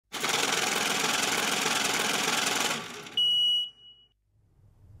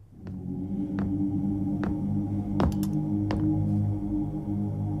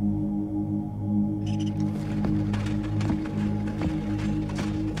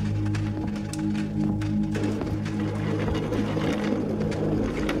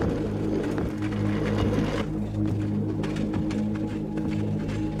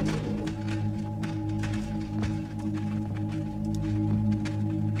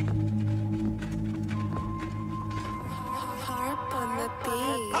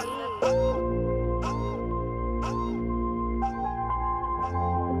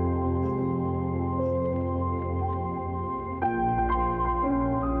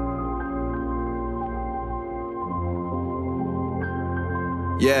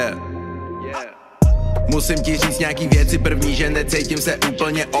Yeah. Musím ti říct nějaký věci, první, že necítím se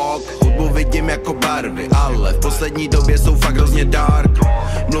úplně ok. Hudbu vidím jako barvy, ale v poslední době jsou fakt hrozně dark.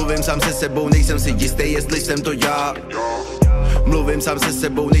 Mluvím sám se sebou, nejsem si jistý, jestli jsem to já. Mluvím sám se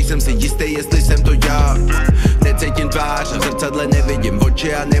sebou, nejsem si jistý, jestli jsem to já. Necítím tvář a v zrcadle nevidím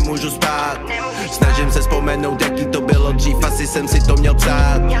oči a nemůžu spát. Snažím se vzpomenout, jaký to bylo dřív, asi jsem si to měl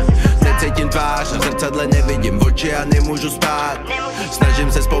psát. Necítím tvář a v zrcadle nevidím oči a nemůžu spát.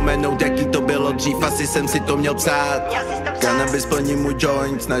 Snažím se vzpomenout, jaký to bylo dřív, asi jsem si to měl psát. Cannabis plní můj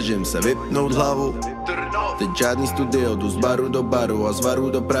joint, snažím se vypnout hlavu. Teď žádný studio, jdu z baru do baru a z baru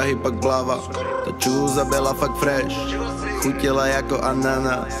do Prahy pak plava. Ta čůza byla fakt fresh, chutila jako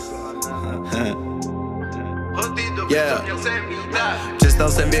ananas. Yeah.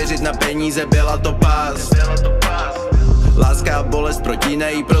 Přestal jsem věřit na peníze, byla to pás. Láska bolest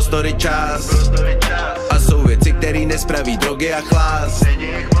protínají prostory čas. A jsou věci, který nespraví drogy a chlás.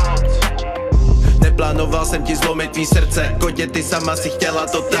 Neplánoval jsem ti zlomit tvý srdce, kotě ty sama si chtěla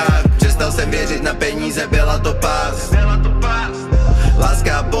to tak. Přestal jsem věřit na peníze, byla to pás.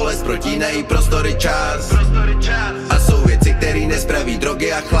 Láska a bolest protínají prostory čas. A jsou věci, který nespraví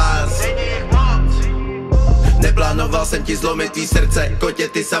drogy a chlás. Neplánoval jsem ti zlomit tvý srdce, kotě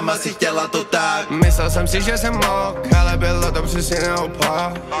ty sama si chtěla to tak. Myslel jsem si, že jsem mohl, ale bylo to přesně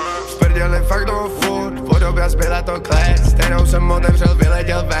naopak. V prdeli fakt jdou furt, podobě zbyla to klec, kterou jsem otevřel,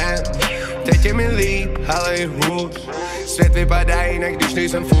 vyletěl ven. Teď je mi líp, ale i hůř. Svět vypadá jinak, když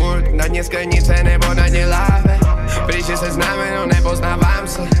nejsem furt na dně sklenice nebo na dně láve. Protože se známe, no nepoznávám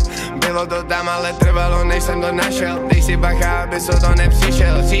se. Bylo to tam, ale trvalo, než jsem to našel. Dej si bacha, aby so to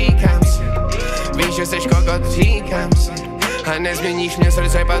nepřišel, říkám si. Víš, že seš kokot, říkám si. A nezměníš mě,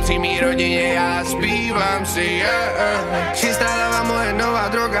 srdce patří mý rodině, já zpívám si, yeah. Čistá hlava, moje nová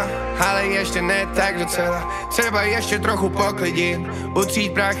droga, ale ještě ne tak docela. Třeba ještě trochu poklidím,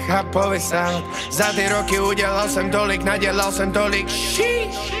 utřít prach a povysát. Za ty roky udělal jsem tolik, nadělal jsem tolik,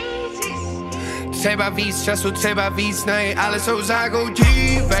 šíš. Třeba víc času, třeba víc nej, ale jsou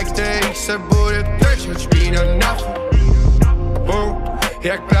zákoutí, ve kterých se bude držet špína na furt.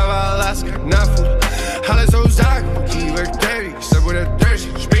 Jak pravá láska na furt. Ale jsou zákoutí, ve kterých se bude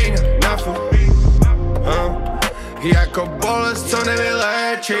držet špína na furt. Jako bolest, co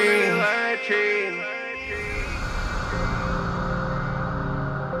nevyléčí.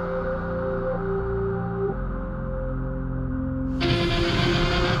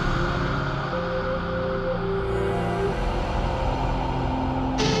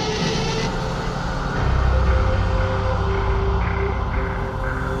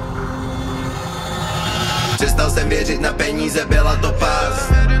 Přestal jsem věřit na peníze, byla to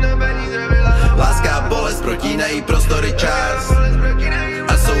pás. Láska a bolest protínají prostory čas.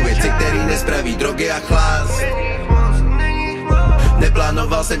 A jsou věci, který nespraví drogy a chlás.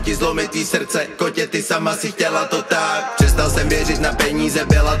 Neplánoval jsem ti zlomit tvý srdce, kotě ty sama si chtěla to tak. Přestal jsem věřit na peníze,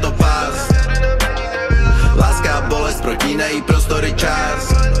 byla to pás. Láska a bolest protínají prostory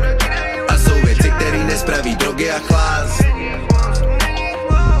čas. A jsou věci, který nespraví drogy a chlás.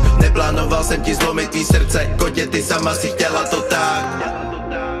 Neplánoval jsem ti zlomit tvý srdce, kotě ty sama si chtěla to tak.